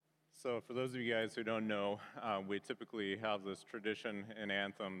So for those of you guys who don't know, we typically have this tradition in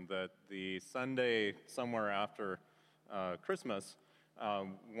Anthem that the Sunday somewhere after Christmas,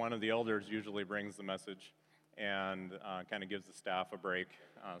 one of the elders usually brings the message and kind of gives the staff a break,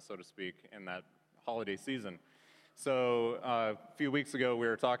 so to speak, in that holiday season. So a few weeks ago, we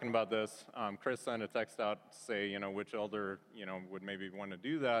were talking about this. Chris sent a text out to say, which elder, would maybe want to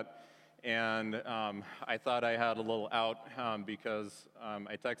do that. And I thought I had a little out because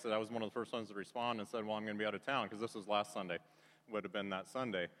I texted. I was one of the first ones to respond and said, well, I'm going to be out of town because this was last Sunday, would have been that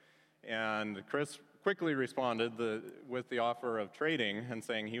Sunday. And Chris quickly responded with the offer of trading and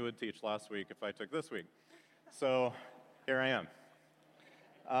saying he would teach last week if I took this week. So here I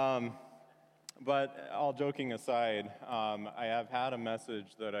am. But all joking aside, I have had a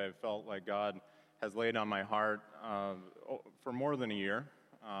message that I felt like God has laid on my heart for more than a year.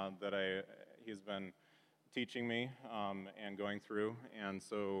 That he's been teaching me and going through, and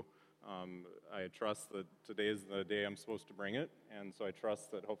so I trust that today is the day I'm supposed to bring it, and so I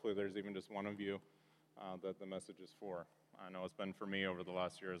trust that hopefully there's even just one of you that the message is for. I know it's been for me over the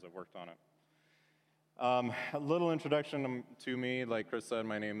last year as I've worked on it. A little introduction to me, like Chris said,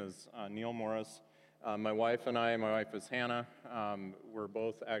 my name is Neil Morris. My wife is Hannah. We're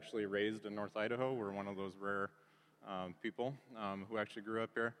both actually raised in North Idaho. We're one of those rare people who actually grew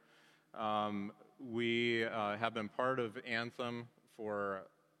up here. We have been part of Anthem for,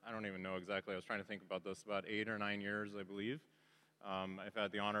 I don't even know exactly, I was trying to think about this, about 8 or 9 years, I believe. I've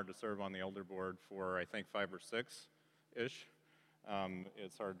had the honor to serve on the elder board for, I think, 5 or 6-ish.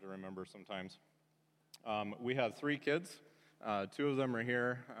 It's hard to remember sometimes. We have 3 kids. 2 of them are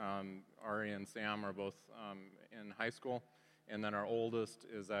here. Ari and Sam are both in high school. And then our oldest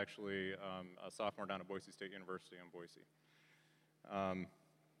is actually a sophomore down at Boise State University in Boise.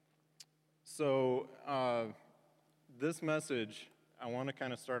 This message, I want to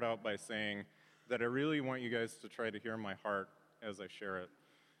kind of start out by saying that I really want you guys to try to hear my heart as I share it.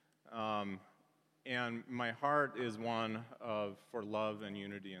 And my heart is one for love and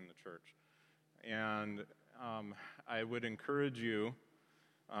unity in the church. And I would encourage you,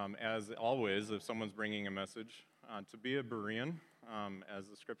 as always, if someone's bringing a message, to be a Berean. As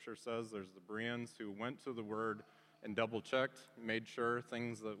the scripture says, there's the Bereans who went to the word and double-checked, made sure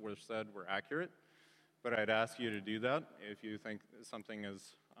things that were said were accurate. But I'd ask you to do that if you think something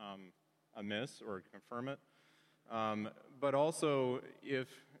is amiss, or confirm it. But also, if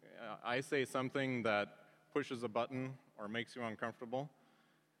I say something that pushes a button or makes you uncomfortable,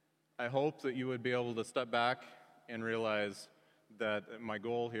 I hope that you would be able to step back and realize that my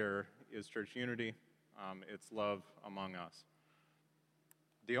goal here is church unity. It's love among us.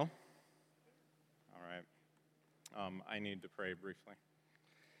 Deal? All right. I need to pray briefly.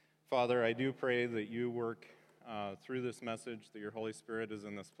 Father, I do pray that you work through this message, that your Holy Spirit is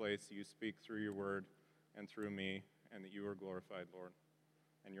in this place, you speak through your word and through me, and that you are glorified, Lord,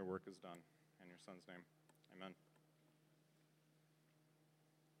 and your work is done. In your Son's name, amen.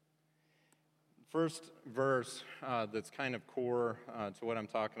 First verse that's kind of core to what I'm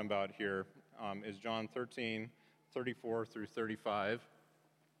talking about here is John 13, 34 through 35.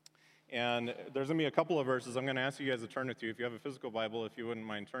 And there's going to be a couple of verses. I'm going to ask you guys to turn with you. If you have a physical Bible, if you wouldn't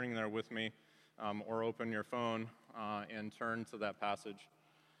mind turning there with me, or open your phone and turn to that passage.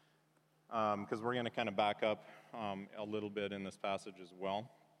 Because we're going to kind of back up a little bit in this passage as well.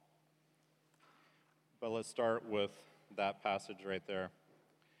 But let's start with that passage right there.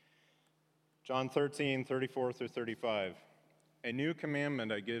 John 13, 34 through 35. A new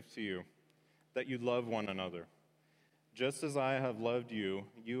commandment I give to you, that you love one another. Just as I have loved you,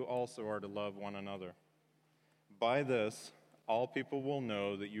 you also are to love one another. By this, all people will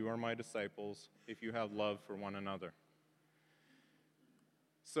know that you are my disciples if you have love for one another.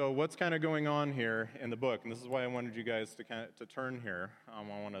 So what's kind of going on here in the book? And this is why I wanted you guys to turn here. I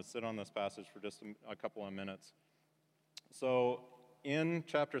want to sit on this passage for just a couple of minutes. So in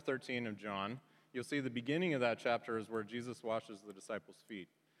chapter 13 of John, you'll see the beginning of that chapter is where Jesus washes the disciples' feet.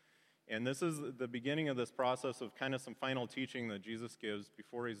 And this is the beginning of this process of kind of some final teaching that Jesus gives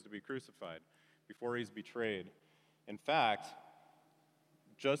before he's to be crucified, before he's betrayed. In fact,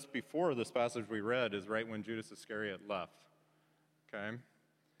 just before this passage we read is right when Judas Iscariot left. Okay?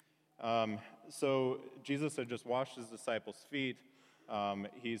 So Jesus had just washed his disciples' feet.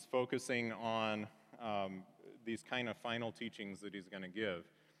 He's focusing on these kind of final teachings that he's going to give.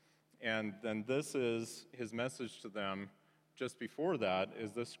 And then this is his message to them. Just before that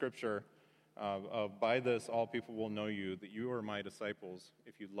is this scripture of by this all people will know you, that you are my disciples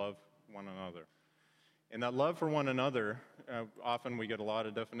if you love one another. And that love for one another, often we get a lot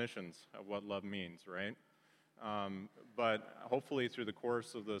of definitions of what love means, right? But hopefully through the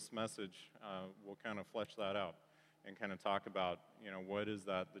course of this message, we'll kind of flesh that out and kind of talk about, what is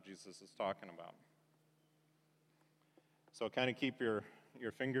that Jesus is talking about. So kind of keep your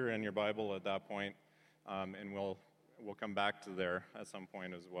finger in your Bible at that point, and we'll come back to there at some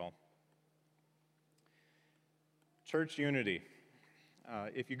point as well. Church unity.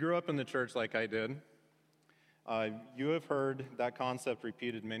 If you grew up in the church like I did, you have heard that concept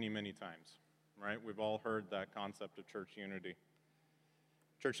repeated many, many times, right? We've all heard that concept of church unity.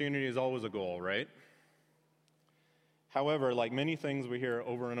 Church unity is always a goal, right? However, like many things we hear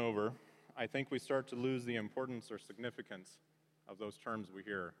over and over, I think we start to lose the importance or significance of those terms we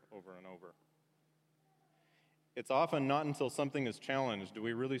hear over and over. It's often not until something is challenged do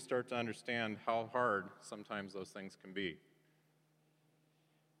we really start to understand how hard sometimes those things can be.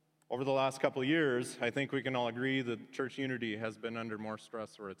 Over the last couple of years, I think we can all agree that church unity has been under more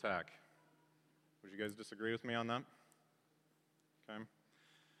stress or attack. Would you guys disagree with me on that? Okay.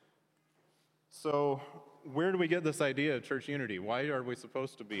 So, where do we get this idea of church unity? Why are we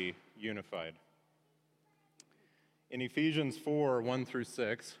supposed to be unified? In Ephesians 4, 1 through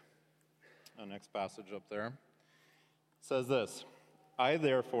 6, the next passage up there, says this, I,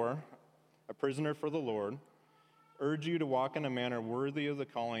 therefore, a prisoner for the Lord, urge you to walk in a manner worthy of the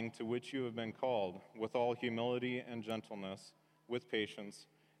calling to which you have been called, with all humility and gentleness, with patience,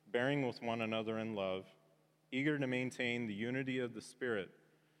 bearing with one another in love, eager to maintain the unity of the Spirit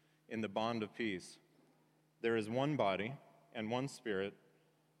in the bond of peace. There is one body and one Spirit,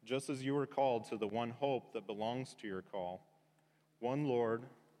 just as you were called to the one hope that belongs to your call, one Lord,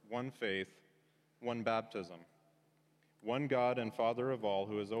 one faith, one baptism, one God and Father of all,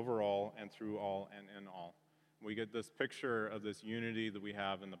 who is over all and through all and in all. We get this picture of this unity that we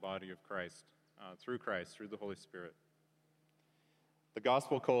have in the body of Christ, through the Holy Spirit. The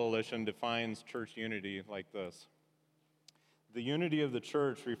Gospel Coalition defines church unity like this. The unity of the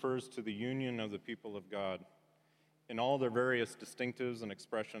church refers to the union of the people of God in all their various distinctives and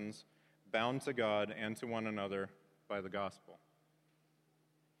expressions, bound to God and to one another by the gospel.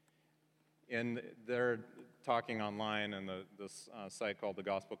 And they're talking online on this site called the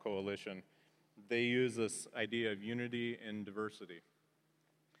Gospel Coalition. They use this idea of unity in diversity.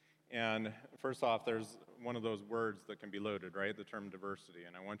 And first off, there's one of those words that can be loaded, right? The term diversity.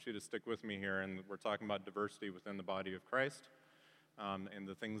 And I want you to stick with me here, and we're talking about diversity within the body of Christ, and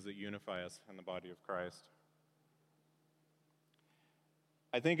the things that unify us in the body of Christ.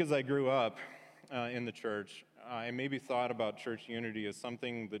 I think as I grew up in the church, I maybe thought about church unity as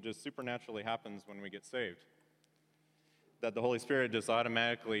something that just supernaturally happens when we get saved. That the Holy Spirit just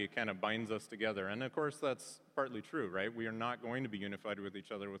automatically kind of binds us together. And of course, that's partly true, right? We are not going to be unified with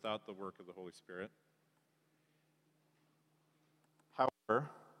each other without the work of the Holy Spirit. However,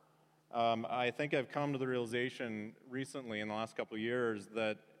 I think I've come to the realization recently in the last couple of years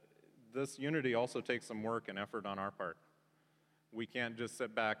that this unity also takes some work and effort on our part. We can't just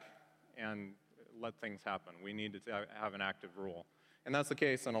sit back and let things happen. We need to have an active role. And that's the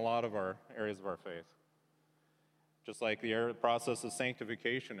case in a lot of our areas of our faith. Just like the process of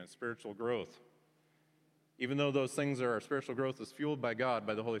sanctification and spiritual growth. Even though those things our spiritual growth is fueled by God,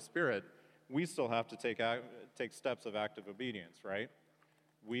 by the Holy Spirit, we still have to take steps of active obedience, right?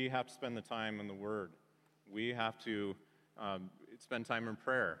 We have to spend the time in the Word. We have to spend time in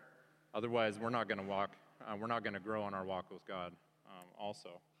prayer. Otherwise, we're not going to grow in our walk with God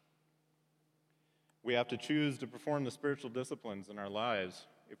also. We have to choose to perform the spiritual disciplines in our lives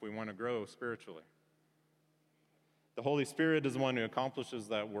if we want to grow spiritually. The Holy Spirit is the one who accomplishes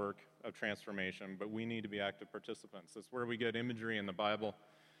that work of transformation, but we need to be active participants. That's where we get imagery in the Bible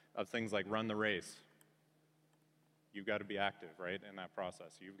of things like run the race. You've got to be active, right, in that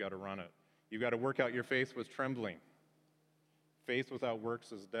process. You've got to run it. You've got to work out your faith with trembling. Faith without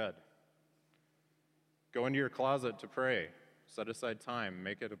works is dead. Go into your closet to pray. Set aside time.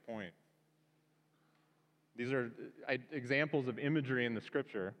 Make it a point. These are examples of imagery in the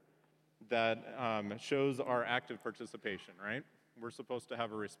Scripture that shows our active participation, right? We're supposed to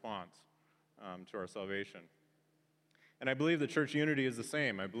have a response to our salvation. And I believe that church unity is the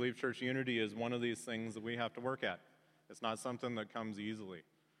same. I believe church unity is one of these things that we have to work at. It's not something that comes easily.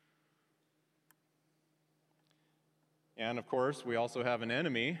 And of course, we also have an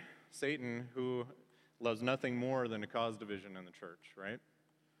enemy, Satan, who loves nothing more than to cause division in the church, right?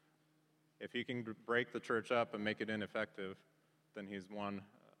 If he can break the church up and make it ineffective, then he's won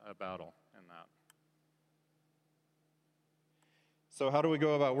a battle in that. So how do we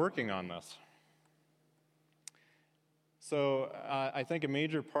go about working on this? So I think a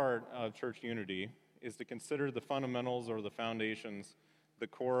major part of church unity is to consider the fundamentals or the foundations, the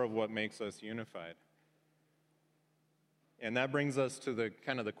core of what makes us unified. And that brings us to the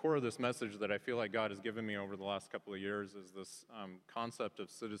kind of the core of this message that I feel like God has given me over the last couple of years is this concept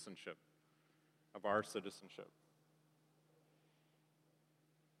of citizenship, of our citizenship.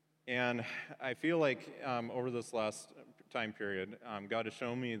 And I feel like over this last time period, God has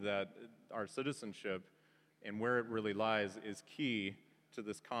shown me that our citizenship and where it really lies is key to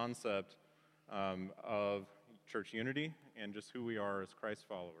this concept of church unity and just who we are as Christ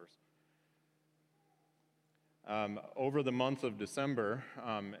followers. Over the month of December,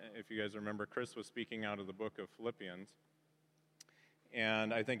 if you guys remember, Chris was speaking out of the book of Philippians.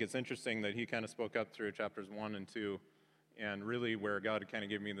 And I think it's interesting that he kind of spoke up through chapters 1 and 2. And really where God kind of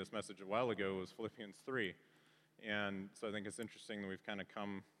gave me this message a while ago was Philippians 3. And so I think it's interesting that we've kind of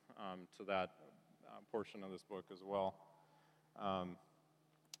come to that portion of this book as well.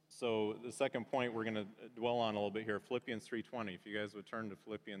 So the second point we're going to dwell on a little bit here, Philippians 3:20. If you guys would turn to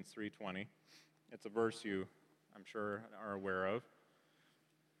Philippians 3:20. It's a verse you, I'm sure, are aware of.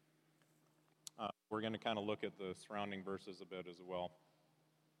 We're going to kind of look at the surrounding verses a bit as well.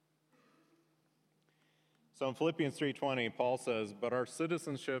 So in Philippians 3:20, Paul says, "But our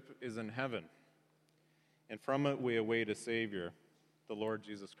citizenship is in heaven, and from it we await a Savior, the Lord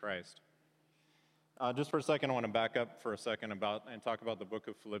Jesus Christ." Just for a second, I want to back up for a second and talk about the book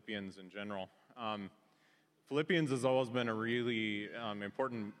of Philippians in general. Philippians has always been a really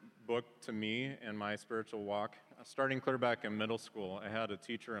important book to me in my spiritual walk. Starting clear back in middle school, I had a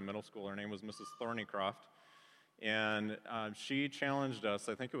teacher in middle school. Her name was Mrs. Thornycroft, and she challenged us,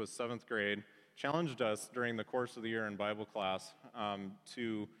 I think it was 7th grade, challenged us during the course of the year in Bible class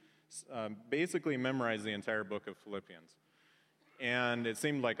to basically memorize the entire book of Philippians. And it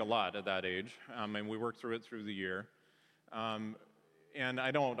seemed like a lot at that age, and we worked through it through the year. And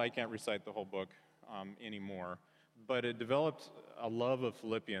I can't recite the whole book anymore, but it developed a love of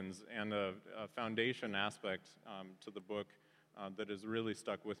Philippians and a foundation aspect to the book that has really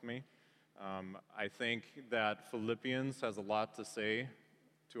stuck with me. I think that Philippians has a lot to say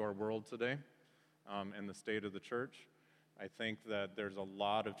to our world today and the state of the church. I think that there's a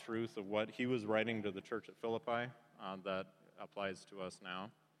lot of truth of what he was writing to the church at Philippi that applies to us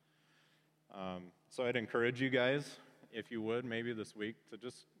now. So I'd encourage you guys, if you would, maybe this week, to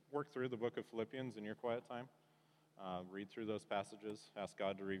just work through the book of Philippians in your quiet time. Read through those passages. Ask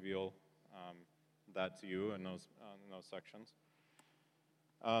God to reveal that to you in those sections.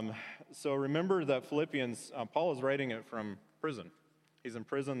 So remember that Philippians, Paul is writing it from prison. He's in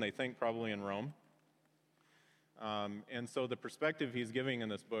prison, they think probably in Rome. And so the perspective he's giving in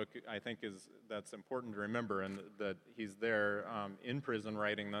this book, I think, that's important to remember, and that he's there in prison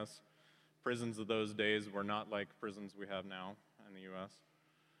writing this. Prisons of those days were not like prisons we have now in the U.S.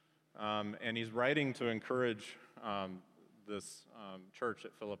 And he's writing to encourage this church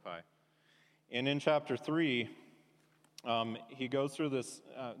at Philippi. And in chapter 3, he goes through this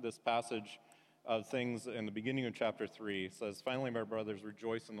passage of things in the beginning of chapter 3. It says, "Finally, my brothers,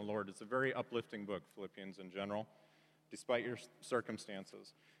 rejoice in the Lord." It's a very uplifting book, Philippians in general, despite your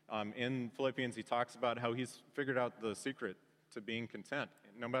circumstances. In Philippians, he talks about how he's figured out the secret to being content,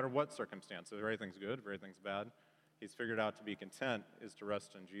 no matter what circumstance. If everything's good, if everything's bad, he's figured out to be content is to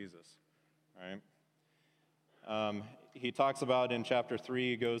rest in Jesus, right? He talks about in chapter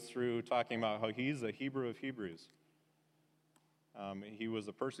 3, he goes through talking about how he's a Hebrew of Hebrews. He was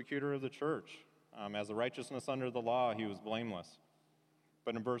a persecutor of the church. As a righteousness under the law, he was blameless.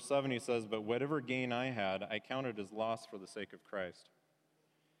 But in verse 7, he says, "But whatever gain I had, I counted as loss for the sake of Christ.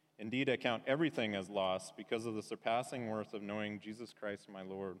 Indeed, I count everything as loss because of the surpassing worth of knowing Jesus Christ my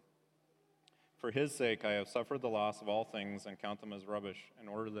Lord. For his sake, I have suffered the loss of all things and count them as rubbish in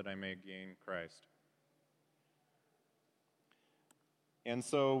order that I may gain Christ." And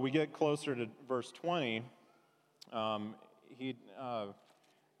so we get closer to verse 20.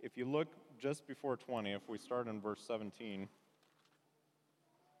 If you look just before 20, if we start in verse 17, it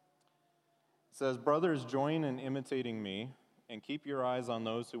says, "Brothers, join in imitating me, and keep your eyes on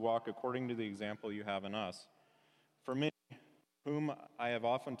those who walk according to the example you have in us. For many, whom I have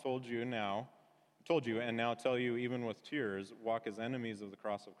often told you and now tell you even with tears, walk as enemies of the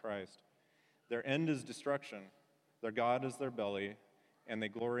cross of Christ. Their end is destruction, their God is their belly, and they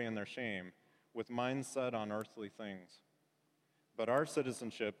glory in their shame, with minds set on earthly things. But our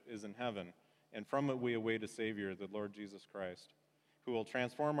citizenship is in heaven, and from it we await a Savior, the Lord Jesus Christ, who will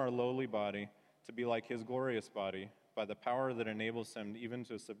transform our lowly body to be like his glorious body by the power that enables him even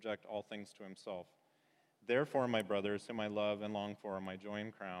to subject all things to himself. Therefore, my brothers, whom I love and long for, my joy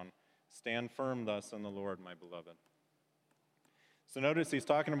and crown, stand firm thus in the Lord, my beloved." So notice he's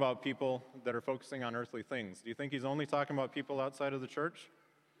talking about people that are focusing on earthly things. Do you think he's only talking about people outside of the church?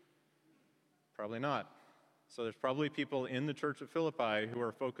 Probably not. So there's probably people in the church at Philippi who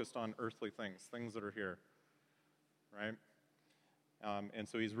are focused on earthly things, things that are here, right? And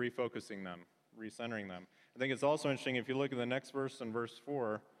so he's refocusing them, recentering them. I think it's also interesting, if you look at the next verse in verse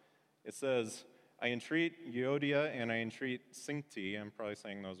 4, it says, I entreat Euodia and I entreat Syntyche, I'm probably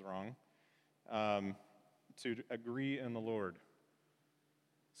saying those wrong, to agree in the Lord.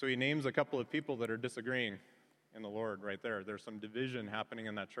 So he names a couple of people that are disagreeing in the Lord right there. There's some division happening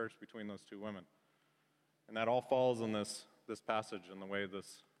in that church between those two women. And that all falls in this passage and the way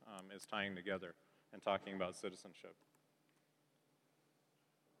this is tying together and talking about citizenship.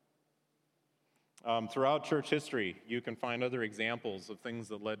 Throughout church history, you can find other examples of things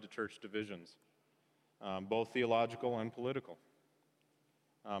that led to church divisions, both theological and political.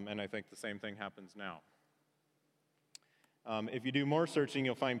 And I think the same thing happens now. If you do more searching,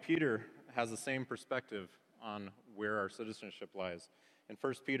 you'll find Peter has the same perspective on where our citizenship lies. In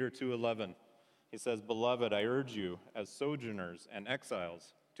 1 Peter 2:11, he says, Beloved, I urge you, as sojourners and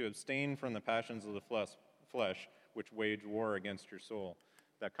exiles, to abstain from the passions of the flesh, which wage war against your soul.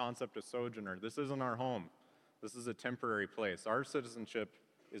 That concept of sojourner, this isn't our home. This is a temporary place. Our citizenship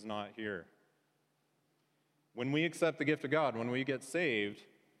is not here. When we accept the gift of God, when we get saved,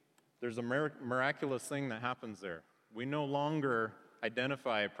 there's a miraculous thing that happens there. We no longer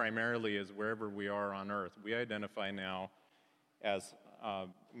identify primarily as wherever we are on earth. We identify now as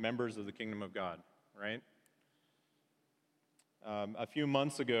members of the kingdom of God, right? A few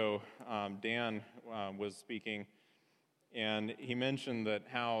months ago, Dan was speaking, and he mentioned that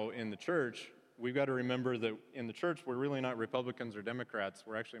how in the church, we've got to remember that in the church, we're really not Republicans or Democrats,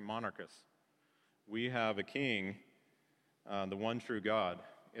 we're actually monarchists. We have a king, the one true God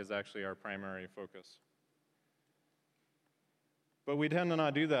is actually our primary focus. But we tend to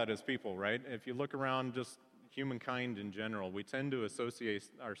not do that as people, right? If you look around just humankind in general, we tend to associate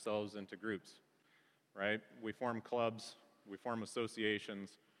ourselves into groups, right? We form clubs, we form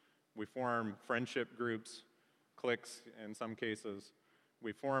associations, we form friendship groups, cliques in some cases.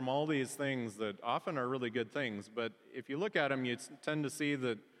 We form all these things that often are really good things, but if you look at them, you tend to see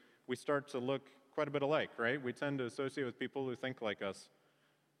that we start to look quite a bit alike, right? We tend to associate with people who think like us,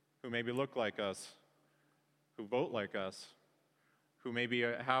 who maybe look like us, who vote like us, who maybe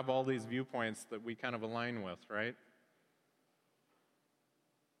have all these viewpoints that we kind of align with, right?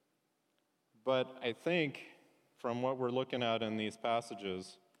 But I think from what we're looking at in these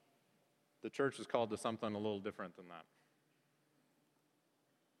passages, the church is called to something a little different than that.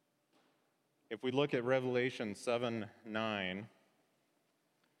 If we look at Revelation 7:9,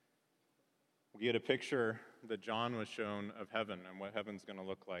 we get a picture that John was shown of heaven and what heaven's going to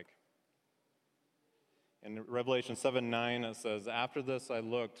look like. In Revelation 7:9, it says, After this I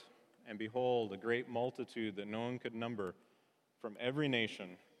looked, and behold, a great multitude that no one could number, from every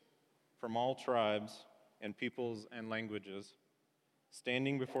nation, from all tribes and peoples and languages,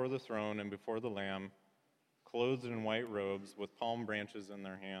 standing before the throne and before the Lamb, clothed in white robes with palm branches in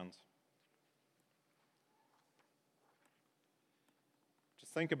their hands.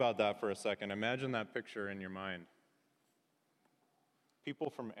 Just think about that for a second. Imagine that picture in your mind. People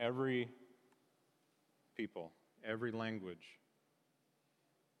from every people, every language.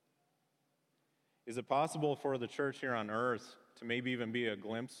 Is it possible for the church here on earth to maybe even be a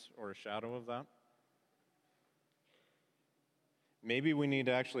glimpse or a shadow of that? Maybe we need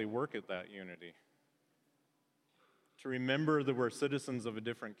to actually work at that unity, to remember that we're citizens of a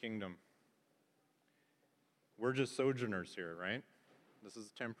different kingdom. We're just sojourners here, right? This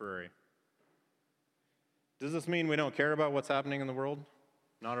is temporary. Does this mean we don't care about what's happening in the world?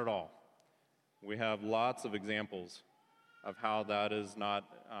 Not at all. We have lots of examples of how that is not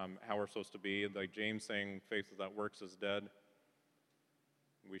how we're supposed to be. Like James saying, faith without works is dead.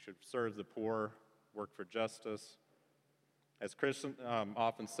 We should serve the poor, work for justice. As Christian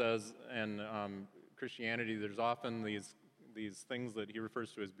often says in Christianity, there's often these things that he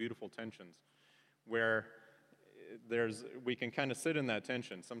refers to as beautiful tensions, where we can kind of sit in that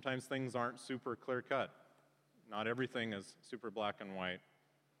tension. Sometimes things aren't super clear-cut. Not everything is super black and white,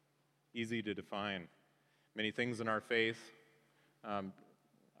 easy to define. Many things in our faith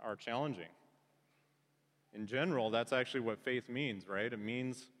are challenging. In general, that's actually what faith means, right? It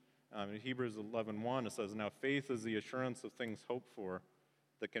means, in Hebrews 11:1, it says, Now faith is the assurance of things hoped for,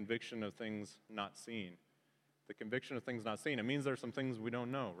 the conviction of things not seen. The conviction of things not seen. It means there's some things we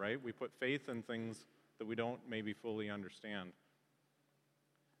don't know, right? We put faith in things that we don't maybe fully understand.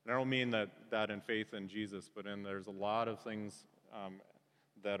 And I don't mean that in faith in Jesus, but there's a lot of things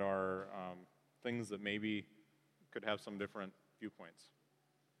that are things that maybe could have some different viewpoints.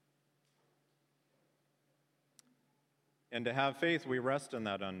 And to have faith, we rest in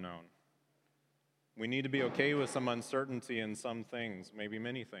that unknown. We need to be okay with some uncertainty in some things, maybe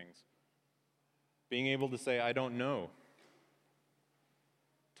many things. Being able to say, I don't know.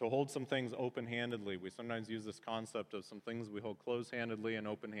 To hold some things open-handedly. We sometimes use this concept of some things we hold closed-handedly and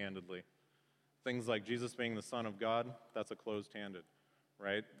open-handedly. Things like Jesus being the Son of God, that's a closed-handed,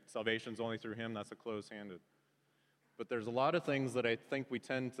 right? Salvation's only through him, that's a closed-handed. But there's a lot of things that I think we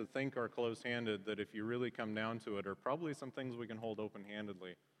tend to think are closed-handed that if you really come down to it are probably some things we can hold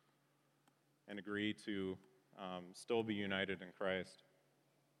open-handedly and agree to still be united in Christ.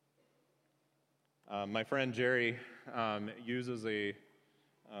 My friend Jerry uses a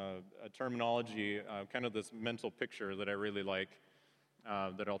terminology, kind of this mental picture that I really like,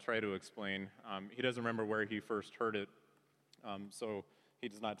 that I'll try to explain. He doesn't remember where he first heard it, so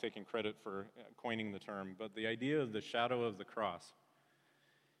he's not taking credit for coining the term, but the idea of the shadow of the cross.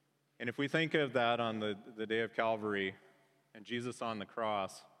 And if we think of that on the day of Calvary and Jesus on the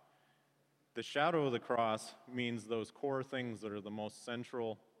cross, the shadow of the cross means those core things that are the most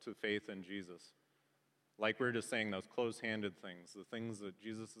central to faith in Jesus. Like we were just saying, those close-handed things, the things that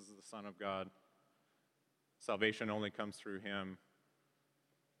Jesus is the Son of God, salvation only comes through him,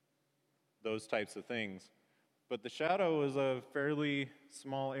 those types of things. But the shadow is a fairly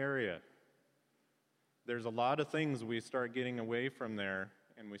small area. There's a lot of things we start getting away from there,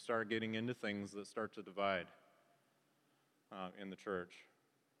 and we start getting into things that start to divide in the church.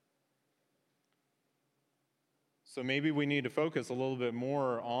 So maybe we need to focus a little bit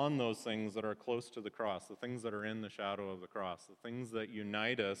more on those things that are close to the cross, the things that are in the shadow of the cross, the things that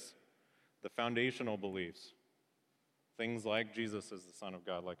unite us, the foundational beliefs. Things like Jesus is the Son of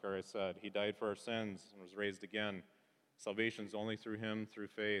God, like I said. He died for our sins and was raised again. Salvation's only through him, through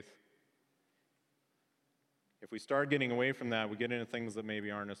faith. If we start getting away from that, we get into things that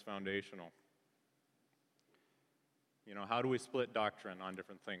maybe aren't as foundational. You know, how do we split doctrine on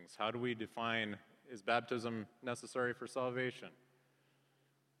different things? How do we define, is baptism necessary for salvation?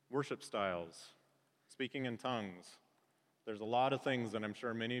 Worship styles, speaking in tongues. There's a lot of things, and I'm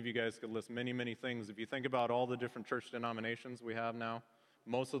sure many of you guys could list many, many things. If you think about all the different church denominations we have now,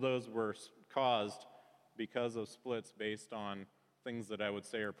 most of those were caused because of splits based on things that I would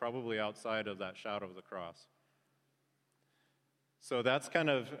say are probably outside of that shadow of the cross. So that's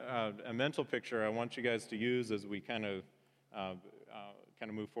kind of a mental picture I want you guys to use as we kind of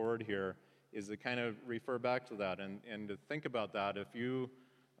move forward here, is to kind of refer back to that and to think about that. If you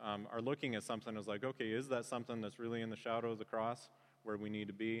are looking at something as like, okay, is that something that's really in the shadow of the cross where we need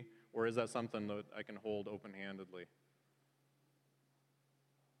to be? Or is that something that I can hold open-handedly?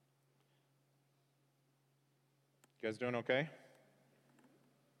 You guys doing okay?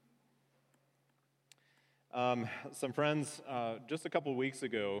 Some friends just a couple weeks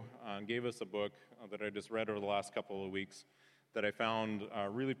ago gave us a book that I just read over the last couple of weeks that I found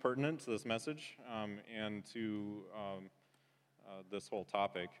really pertinent to this message and to this whole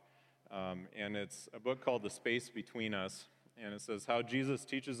topic. And it's a book called The Space Between Us, and it says, How Jesus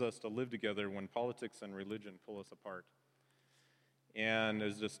Teaches Us to Live Together When Politics and Religion Pull Us Apart. And it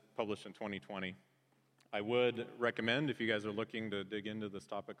was just published in 2020. I would recommend, if you guys are looking to dig into this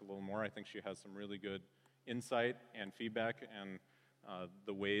topic a little more, I think she has some really good insight and feedback and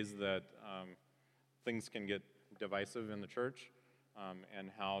the ways that things can get divisive in the church and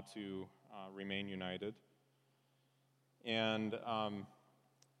how to remain united. And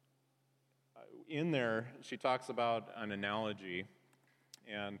in there, she talks about an analogy.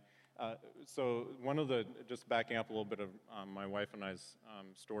 And so one of the, just backing up a little bit of my wife and I's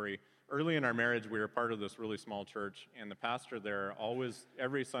story, early in our marriage, we were part of this really small church, and the pastor there always,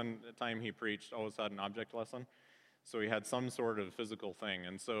 every time he preached, always had an object lesson. So he had some sort of physical thing.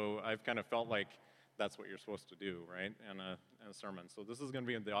 And so I've kind of felt like that's what you're supposed to do, right, in a sermon. So this is going to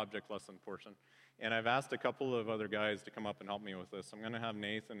be the object lesson portion. And I've asked a couple of other guys to come up and help me with this. I'm going to have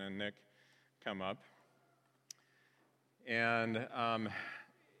Nathan and Nick come up. And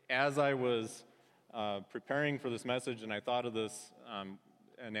as I was preparing for this message and I thought of this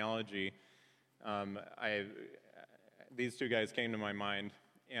analogy, these two guys came to my mind,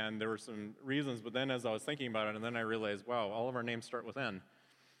 and there were some reasons, but then as I was thinking about it, and then I realized, wow, all of our names start with N.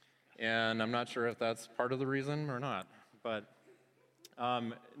 And I'm not sure if that's part of the reason or not. But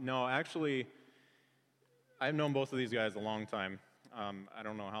no, actually, I've known both of these guys a long time. I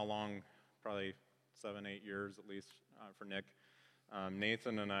don't know how long, probably 7-8 years at least for Nick.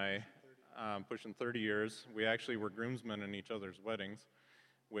 Nathan and I, pushing 30 years. We actually were groomsmen in each other's weddings,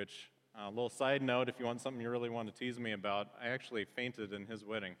 which, a little side note, if you want something you really want to tease me about, I actually fainted in his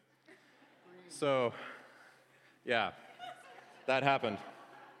wedding. So, yeah, that happened.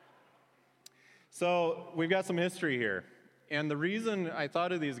 So we've got some history here. And the reason I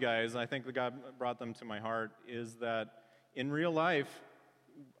thought of these guys, I think that God brought them to my heart, is that in real life,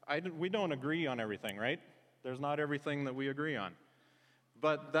 we don't agree on everything, right? There's not everything that we agree on.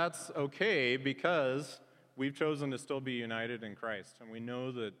 But that's okay because we've chosen to still be united in Christ. And we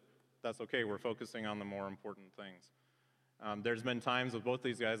know that that's okay. We're focusing on the more important things. There's been times with both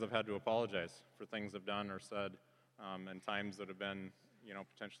these guys I've had to apologize for things I've done or said, and times that have been,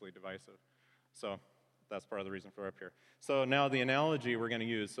 potentially divisive. So that's part of the reason for up here. So now the analogy we're going to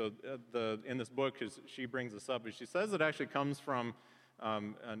use. So in this book, she brings this up, but she says it actually comes from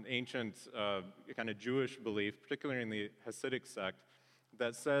an ancient kind of Jewish belief, particularly in the Hasidic sect,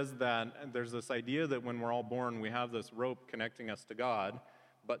 that says that there's this idea that when we're all born, we have this rope connecting us to God,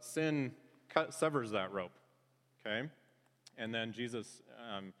 but sin severs that rope, okay? And then Jesus,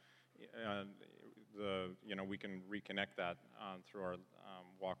 we can reconnect that through our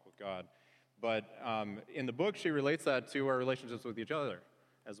walk with God. But in the book, she relates that to our relationships with each other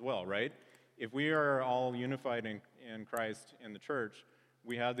as well, right? If we are all unified in Christ in the church,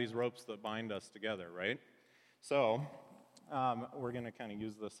 we have these ropes that bind us together, right? So we're going to kind of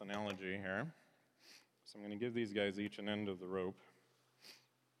use this analogy here. So I'm going to give these guys each an end of the rope.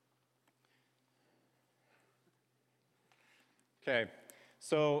 Okay,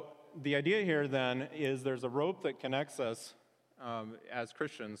 so the idea here then is there's a rope that connects us as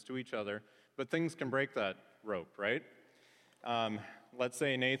Christians to each other, but things can break that rope, right? Let's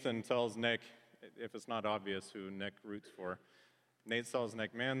say Nathan tells Nick, if it's not obvious who Nick roots for, Nate tells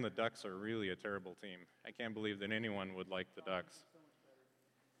Nick, man, the Ducks are really a terrible team. I can't believe that anyone would like the Ducks.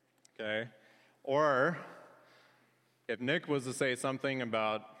 Okay? Or if Nick was to say something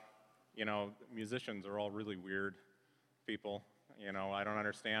about, musicians are all really weird people. I don't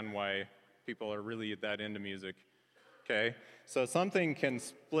understand why people are really that into music. Okay? So something can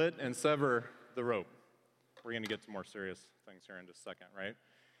split and sever the rope. We're going to get to more serious things here in just a second, right?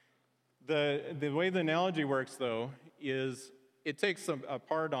 The way the analogy works, though, is it takes a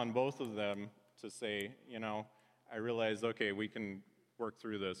part on both of them to say, I realize, okay, we can work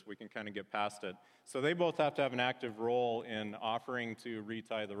through this. We can kind of get past it. So they both have to have an active role in offering to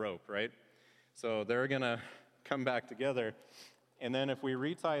retie the rope, right? So they're going to come back together. And then if we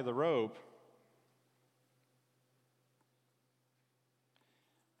retie the rope,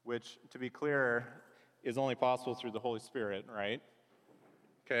 which, to be clear, is only possible through the Holy Spirit, right?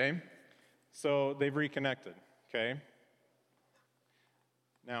 Okay? So they've reconnected, okay?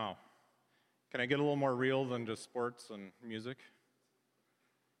 Now, can I get a little more real than just sports and music?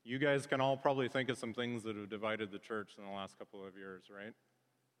 You guys can all probably think of some things that have divided the church in the last couple of years, right?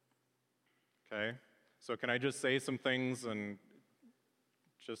 Okay? So can I just say some things and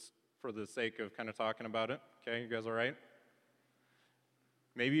just for the sake of kind of talking about it? Okay, you guys all right?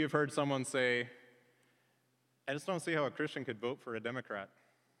 Maybe you've heard someone say, I just don't see how a Christian could vote for a Democrat.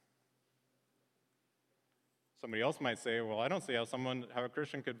 Somebody else might say, well, I don't see how a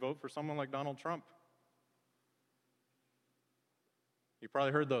Christian could vote for someone like Donald Trump. You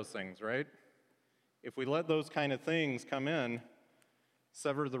probably heard those things, right? If we let those kind of things come in,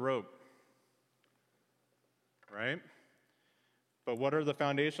 sever the rope, right? But what are the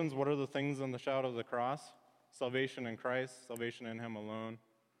foundations? What are the things in the shadow of the cross? Salvation in Christ, salvation in Him alone.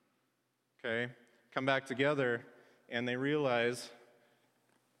 Okay? Come back together, and they realize,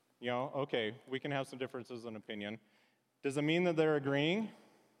 okay, we can have some differences in opinion. Does it mean that they're agreeing?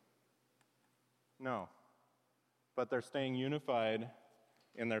 No. But they're staying unified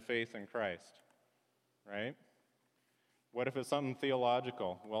in their faith in Christ, right? What if it's something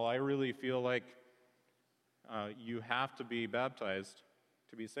theological? Well, I really feel like you have to be baptized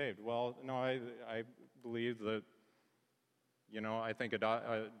to be saved. Well, no, I believe that, I think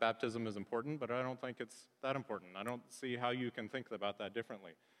baptism is important, but I don't think it's that important. I don't see how you can think about that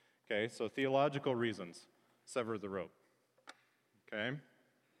differently. Okay, so theological reasons sever the rope. Okay?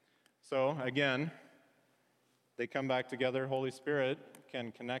 So, again, they come back together. Holy Spirit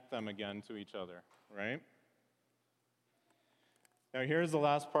can connect them again to each other, right? Now, here's the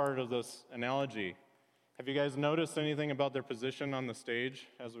last part of this analogy. Have you guys noticed anything about their position on the stage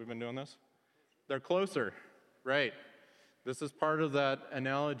as we've been doing this? They're closer, right? This is part of that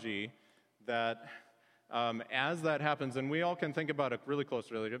analogy that as that happens, and we all can think about a really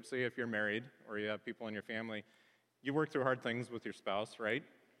close relationship. Say if you're married or you have people in your family, you work through hard things with your spouse, right?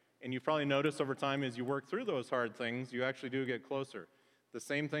 And you've probably noticed over time as you work through those hard things, you actually do get closer. The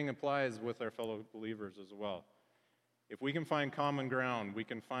same thing applies with our fellow believers as well. If we can find common ground, we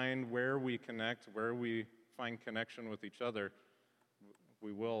can find where we connect, where we find connection with each other,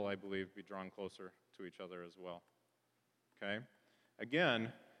 we will, I believe, be drawn closer to each other as well. Okay?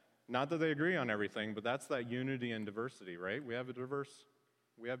 Again, Not that they agree on everything, but that's that unity and diversity, right? We have diverse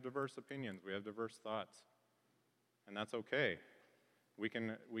opinions, we have diverse thoughts, and that's okay. We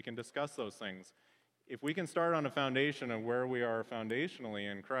can discuss those things. If we can start on a foundation of where we are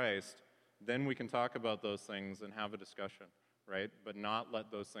foundationally in Christ, then we can talk about those things and have a discussion, right? But not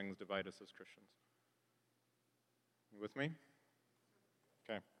let those things divide us as Christians. You with me?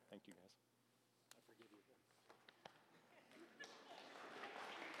 Okay, thank you guys.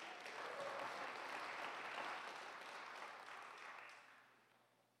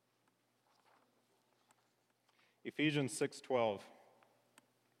 Ephesians 6:12.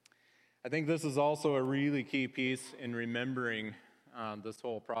 I think this is also a really key piece in remembering this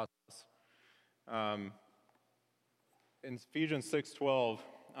whole process. In Ephesians 6:12,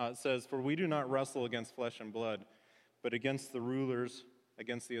 it says, "For we do not wrestle against flesh and blood, but against the rulers,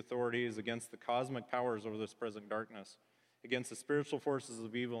 against the authorities, against the cosmic powers over this present darkness, against the spiritual forces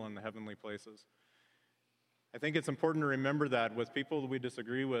of evil in the heavenly places." I think it's important to remember that with people that we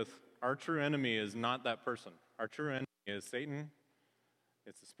disagree with, our true enemy is not that person. Our true enemy is Satan.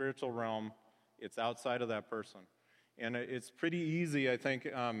 It's the spiritual realm. It's outside of that person. And it's pretty easy, I think,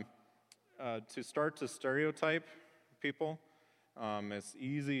 to start to stereotype people. It's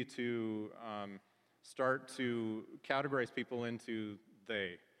easy to start to categorize people into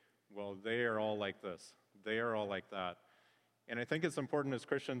they. Well, they are all like this. They are all like that. And I think it's important as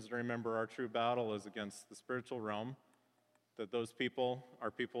Christians to remember our true battle is against the spiritual realm, that those people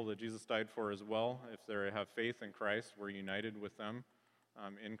are people that Jesus died for as well. If they have faith in Christ, we're united with them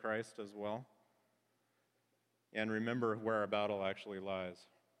in Christ as well. And remember where our battle actually lies,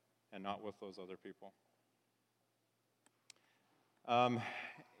 and not with those other people.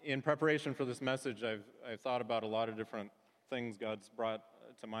 In preparation for this message, I've thought about a lot of different things God's brought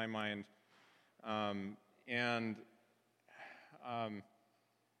to my mind. I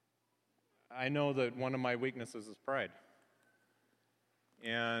know that one of my weaknesses is pride.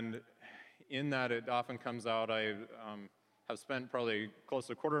 And in that, it often comes out. I have spent probably close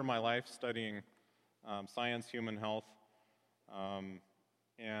to a quarter of my life studying science, human health. For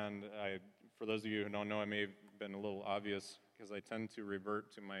those of you who don't know, I may have been a little obvious because I tend to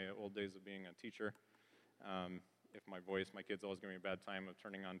revert to my old days of being a teacher. If my kids always give me a bad time of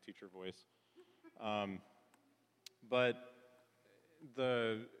turning on teacher voice. But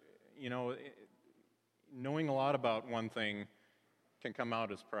knowing a lot about one thing can come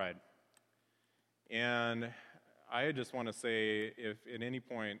out as pride. And I just want to say, if at any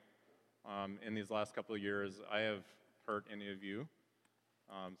point in these last couple of years I have hurt any of you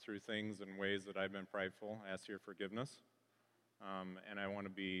through things and ways that I've been prideful, I ask your forgiveness. And I want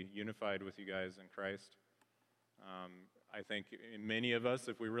to be unified with you guys in Christ. I think in many of us,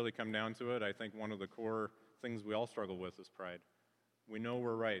 if we really come down to it, I think one of the core things we all struggle with is pride. We know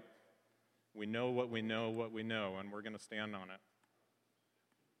we're right. We know, and we're going to stand on it.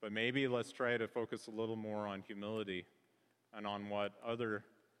 But maybe let's try to focus a little more on humility and on what other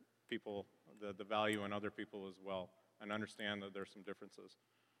people, the value in other people as well, and understand that there's some differences.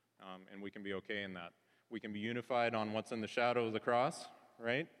 And we can be okay in that. We can be unified on what's in the shadow of the cross,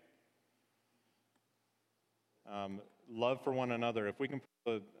 right? Love for one another. If we can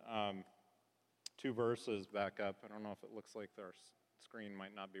put the two verses back up. I don't know if it looks like our screen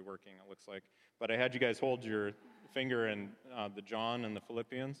might not be working, it looks like. But I had you guys hold your finger in the John and the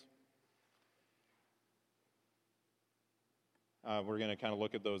Philippians. We're going to kind of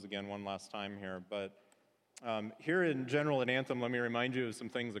look at those again one last time here. But here in general at Anthem, let me remind you of some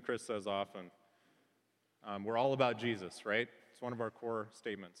things that Chris says often. We're all about Jesus, right? It's one of our core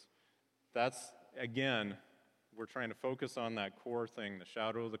statements. That's, again, we're trying to focus on that core thing, the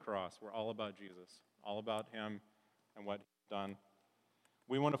shadow of the cross. We're all about Jesus, all about him and what he's done.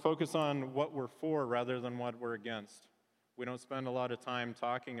 We want to focus on what we're for rather than what we're against. We don't spend a lot of time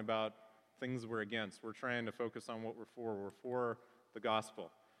talking about things we're against. We're trying to focus on what we're for. We're for the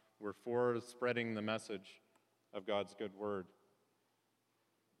gospel. We're for spreading the message of God's good word.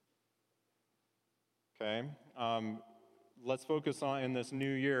 Okay? Let's focus on, in this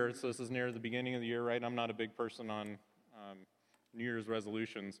new year, so this is near the beginning of the year, right? I'm not a big person on New Year's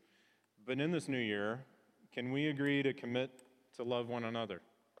resolutions. But in this new year, can we agree to commit to love one another?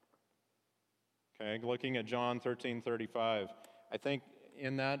 Okay, looking at John 13:35, I think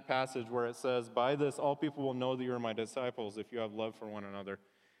in that passage where it says, "By this all people will know that you are my disciples if you have love for one another."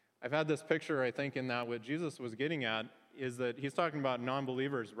 I've had this picture, I think, in that what Jesus was getting at is that he's talking about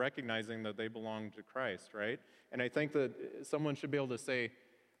non-believers recognizing that they belong to Christ, right? And I think that someone should be able to say,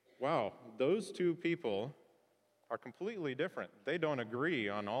 wow, those two people are completely different. They don't agree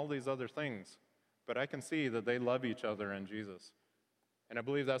on all these other things, but I can see that they love each other in Jesus. And I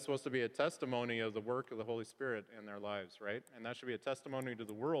believe that's supposed to be a testimony of the work of the Holy Spirit in their lives, right? And that should be a testimony to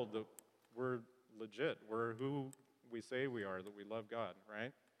the world that we're legit. We're who we say we are, that we love God,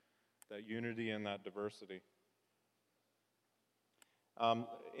 right? That unity and that diversity.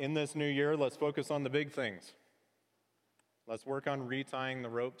 In this new year, let's focus on the big things. Let's work on retying the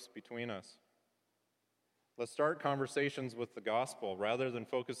ropes between us. Let's start conversations with the gospel rather than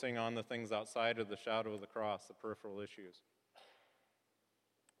focusing on the things outside of the shadow of the cross, the peripheral issues.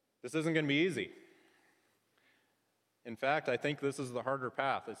 This isn't going to be easy. In fact, I think this is the harder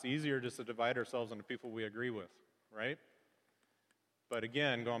path. It's easier just to divide ourselves into people we agree with, right? But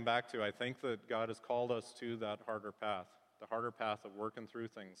again, going back to, I think that God has called us to that harder path, the harder path of working through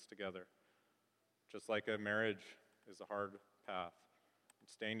things together. Just like a marriage is a hard path.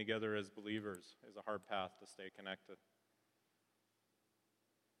 Staying together as believers is a hard path to stay connected.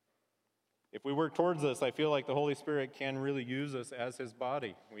 If we work towards this, I feel like the Holy Spirit can really use us as his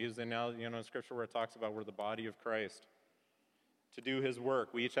body. We use the analogy, in Scripture where it talks about we're the body of Christ. To do his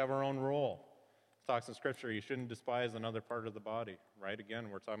work, we each have our own role. It talks in Scripture, you shouldn't despise another part of the body, right? Again,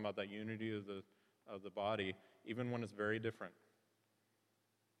 we're talking about that unity of the body, even when it's very different.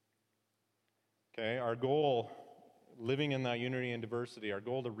 Okay, our goal, living in that unity and diversity, our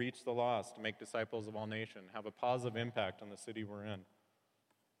goal to reach the lost, to make disciples of all nations, have a positive impact on the city we're in.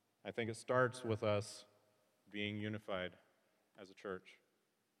 I think it starts with us being unified as a church.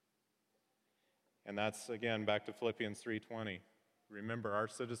 And that's, again, back to Philippians 3:20. Remember, our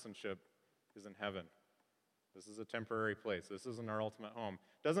citizenship is in heaven. This is a temporary place. This isn't our ultimate home.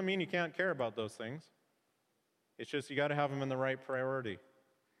 Doesn't mean you can't care about those things. It's just you got to have them in the right priority.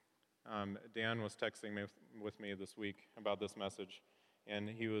 Dan was texting with me this week about this message, and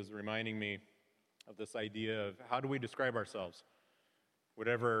he was reminding me of this idea of how do we describe ourselves?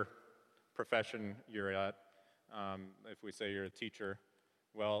 Whatever profession you're at, if we say you're a teacher,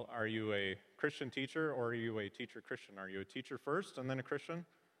 well, are you a Christian teacher or are you a teacher Christian? Are you a teacher first and then a Christian?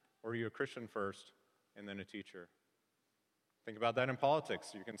 Or are you a Christian first and then a teacher? Think about that in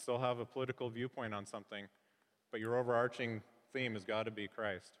politics. You can still have a political viewpoint on something, but your overarching theme has got to be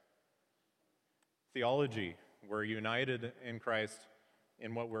Christ. Theology, we're united in Christ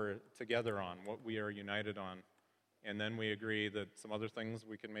in what we're together on, what we are united on. And then we agree that some other things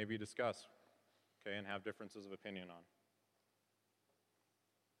we can maybe discuss, okay, and have differences of opinion on.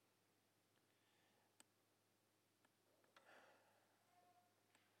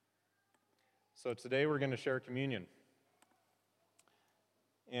 So today we're going to share communion.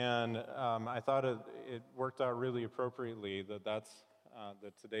 And I thought it worked out really appropriately that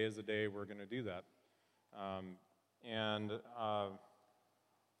today is the day we're going to do that.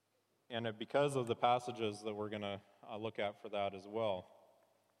 Because of the passages that we're going to look at for that as well.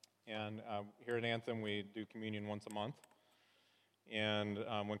 And here at Anthem, we do communion once a month. And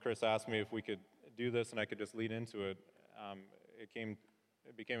when Chris asked me if we could do this and I could just lead into it, it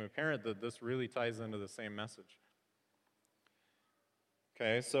became apparent that this really ties into the same message.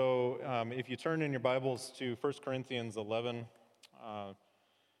 Okay, so if you turn in your Bibles to 1 Corinthians 11,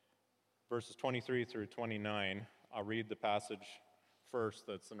 verses 23 through 29, I'll read the passage first.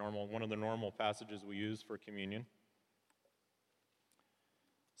 That's one of the normal passages we use for communion.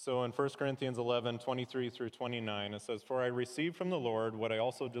 So in 1 Corinthians 11, 23 through 29, it says, "For I received from the Lord what I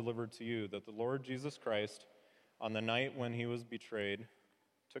also delivered to you, that the Lord Jesus Christ, on the night when he was betrayed,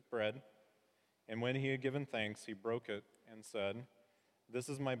 took bread, and when he had given thanks, he broke it and said, 'This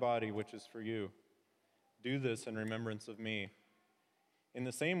is my body, which is for you. Do this in remembrance of me.' In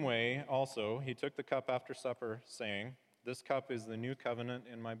the same way, also, he took the cup after supper, saying, 'This cup is the new covenant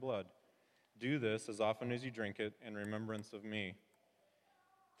in my blood. Do this as often as you drink it in remembrance of me.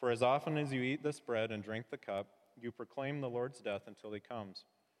 For as often as you eat this bread and drink the cup, you proclaim the Lord's death until he comes.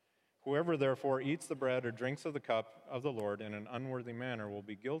 Whoever therefore eats the bread or drinks of the cup of the Lord in an unworthy manner will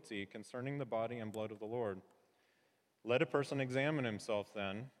be guilty concerning the body and blood of the Lord. Let a person examine himself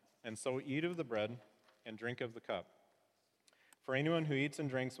then, and so eat of the bread and drink of the cup. For anyone who eats and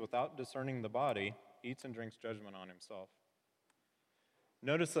drinks without discerning the body eats and drinks judgment on himself.'"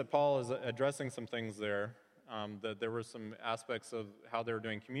 Notice that Paul is addressing some things there, that there were some aspects of how they were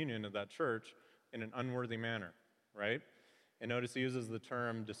doing communion at that church in an unworthy manner, right? And notice he uses the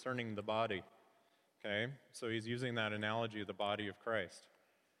term discerning the body, okay? So he's using that analogy of the body of Christ,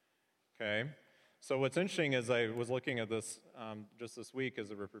 okay? So what's interesting is I was looking at this just this week as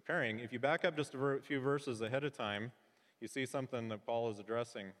we were preparing. If you back up just a few verses ahead of time, you see something that Paul is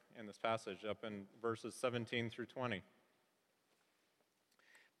addressing in this passage up in verses 17 through 20.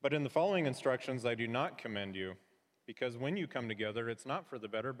 "But in the following instructions I do not commend you, because when you come together, it's not for the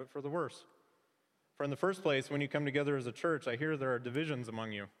better, but for the worse. For in the first place, when you come together as a church, I hear there are divisions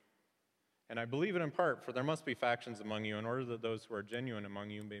among you. And I believe it in part, for there must be factions among you in order that those who are genuine among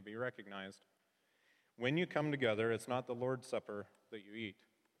you may be recognized. When you come together, it's not the Lord's Supper that you eat.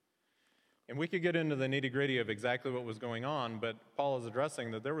 And we could get into the nitty-gritty of exactly what was going on, but Paul is addressing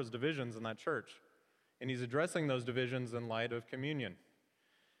that there was divisions in that church. And he's addressing those divisions in light of communion.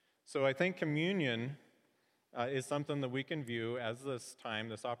 So I think communion is something that we can view as this time,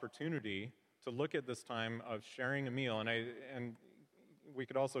 this opportunity to look at this time of sharing a meal. And we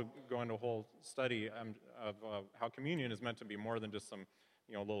could also go into a whole study of how communion is meant to be more than just some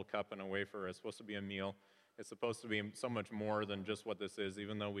little cup and a wafer. It's supposed to be a meal. It's supposed to be so much more than just what this is,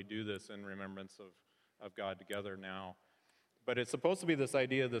 even though we do this in remembrance of God together now. But it's supposed to be this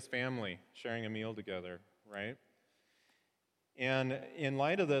idea of this family sharing a meal together, right? And in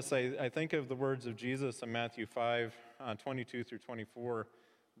light of this, I think of the words of Jesus in Matthew 5, 22 through 24,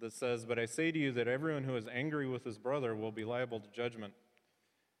 that says, "But I say to you that everyone who is angry with his brother will be liable to judgment.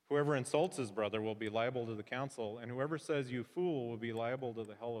 Whoever insults his brother will be liable to the council, and whoever says, 'You fool,' will be liable to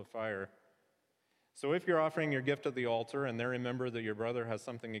the hell of fire. So if you're offering your gift at the altar and there remember that your brother has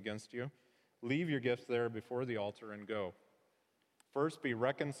something against you, leave your gift there before the altar and go. First be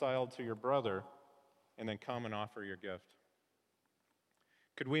reconciled to your brother, and then come and offer your gift."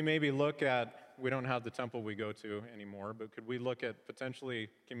 Could we maybe look at, we don't have the temple we go to anymore, but could we look at potentially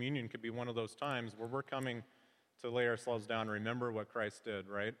communion could be one of those times where we're coming to lay ourselves down and remember what Christ did,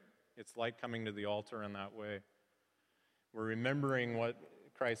 right? It's like coming to the altar in that way. We're remembering what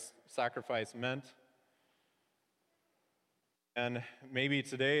Christ's sacrifice meant. And maybe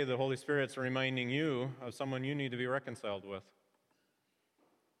today the Holy Spirit's reminding you of someone you need to be reconciled with,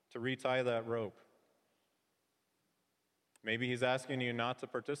 to retie that rope. Maybe he's asking you not to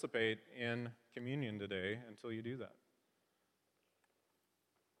participate in communion today until you do that.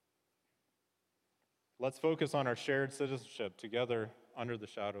 Let's focus on our shared citizenship together under the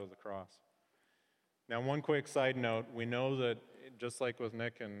shadow of the cross. Now, one quick side note, we know that just like with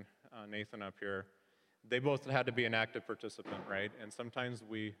Nick and Nathan up here, they both had to be an active participant, right? And sometimes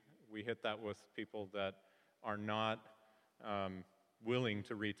we hit that with people that are not willing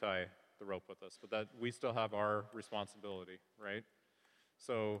to retie the rope with us, but that we still have our responsibility, right?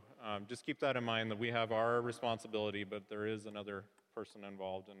 So just keep that in mind, that we have our responsibility, but there is another person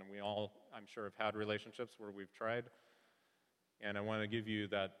involved, and we all, I'm sure, have had relationships where we've tried, and I want to give you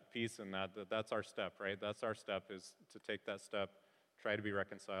that peace in that's our step, right? That's our step, is to take that step, try to be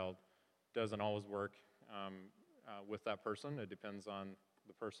reconciled. Doesn't always work with that person. It depends on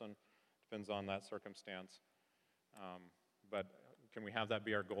the person, depends on that circumstance. But can we have that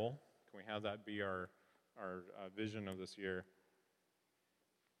be our goal? Can we have that be our vision of this year?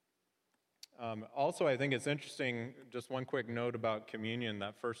 Also, I think it's interesting, just one quick note about communion,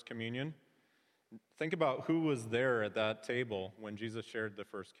 that first communion. Think about who was there at that table when Jesus shared the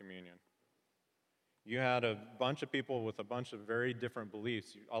first communion. You had a bunch of people with a bunch of very different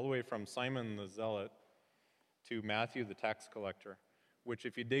beliefs, all the way from Simon the Zealot to Matthew the tax collector, which,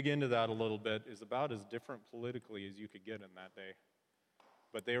 if you dig into that a little bit, is about as different politically as you could get in that day.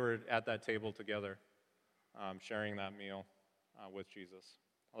 But they were at that table together, sharing that meal with Jesus.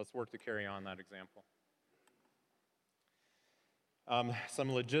 Let's work to carry on that example.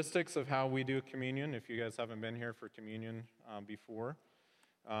 Some logistics of how we do communion, if you guys haven't been here for communion before.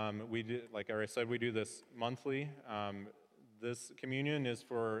 We do, like I said, we do this monthly. This communion is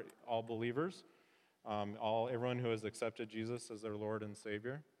for all believers, everyone who has accepted Jesus as their Lord and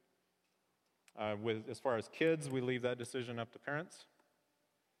Savior. As far as kids, we leave that decision up to parents.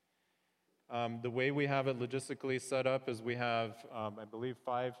 The way we have it logistically set up is we have, I believe,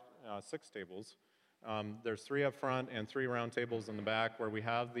 6 tables. There's 3 up front and 3 round tables in the back where we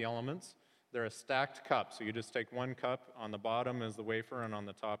have the elements. They're a stacked cup, so you just take 1 cup. On the bottom is the wafer, and on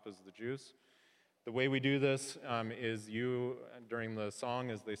the top is the juice. The way we do this is you, during the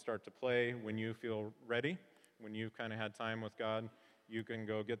song, as they start to play, when you feel ready, when you've kind of had time with God, you can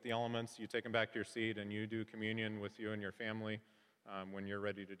go get the elements, you take them back to your seat, and you do communion with you and your family when you're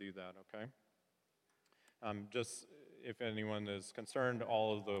ready to do that, okay? Just if anyone is concerned,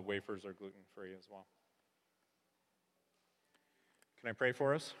 all of the wafers are gluten-free as well. Can I pray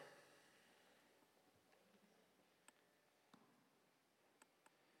for us?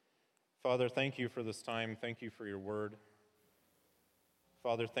 Father, thank you for this time. Thank you for your word.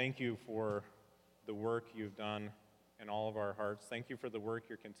 Father, thank you for the work you've done in all of our hearts. Thank you for the work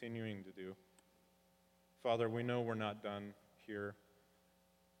you're continuing to do. Father, we know we're not done here.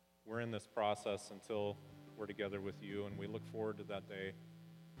 We're in this process until we're together with you, and we look forward to that day.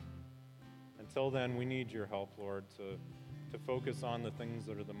 Until then, we need your help, Lord, to focus on the things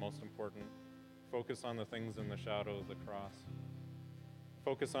that are the most important Focus on the things in the shadow of the cross.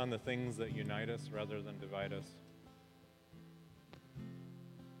 Focus on the things that unite us rather than divide us.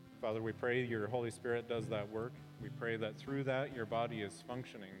 Father, we pray your Holy Spirit does that work. We pray that through that your body is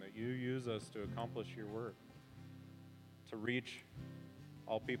functioning, that you use us to accomplish your work, to reach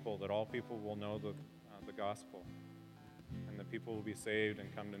all people, that all people will know the gospel, and that people will be saved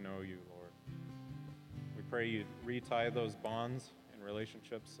and come to know you, Lord. We pray you retie those bonds and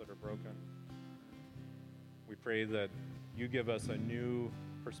relationships that are broken. We pray that you give us a new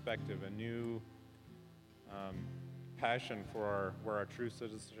perspective, a new passion for where our true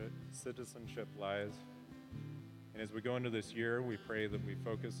citizenship lies. And as we go into this year, we pray that we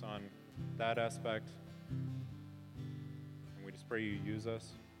focus on that aspect. And we just pray you use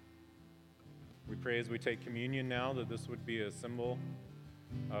us. We pray as we take communion now that this would be a symbol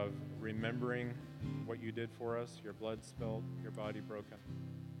of remembering what you did for us, your blood spilled, your body broken.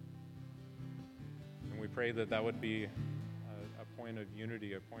 And we pray that that would be a point of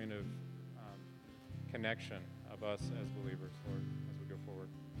unity, a point of connection of us as believers, Lord, as we go forward.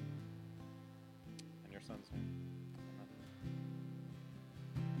 In your Son's name.